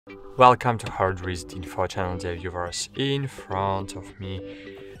Welcome to HardReset.Info channel, dear viewers. In front of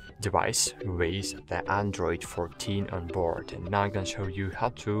me device with the Android 14 on board, and now I'm gonna show you how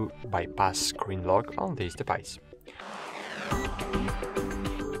to bypass screen lock on this device.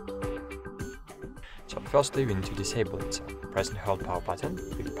 So firstly we need to disable it, so press and hold power button,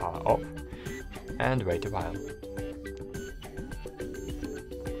 click power off and wait a while.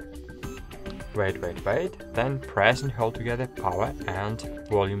 Wait, then press and hold together power and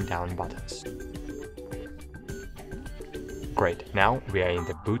volume down buttons. Great, now we are in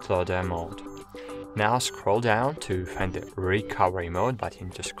the bootloader mode. Now scroll down to find the recovery mode, but you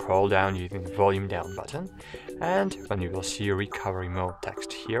need to scroll down using the volume down button, and then you will see recovery mode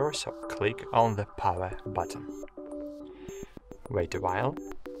text here, so click on the power button. Wait a while.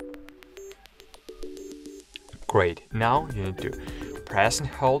 Great, now you need to press and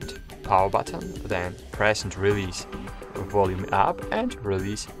hold power button, then press and release volume up and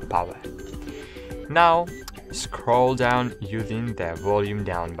release power. Now scroll down using the volume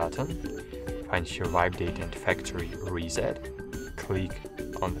down button, find your wipe data and factory reset, click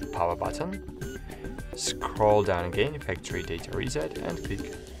on the power button, scroll down again, factory data reset, and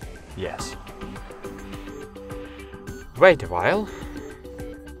click yes. Wait a while.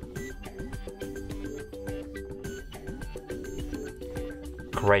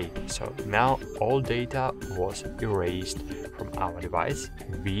 Great, so now all data was erased from our device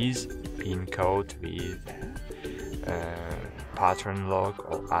with PIN code, with pattern log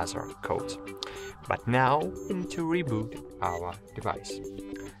or other codes. But now we need to reboot our device.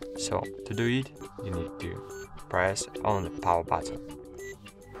 So to do it, you need to press on the power button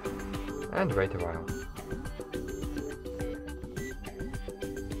and wait a while.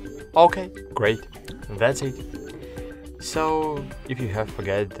 Okay, great, that's it. So, if you have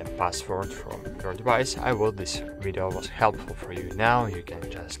forget the password from your device, I hope this video was helpful for you. Now you can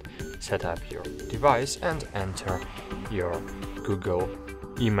just set up your device and enter your Google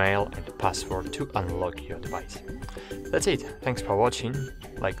email and password to unlock your device. That's it. Thanks for watching.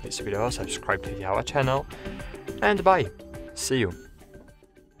 Like this video, subscribe to our channel, and bye. See you.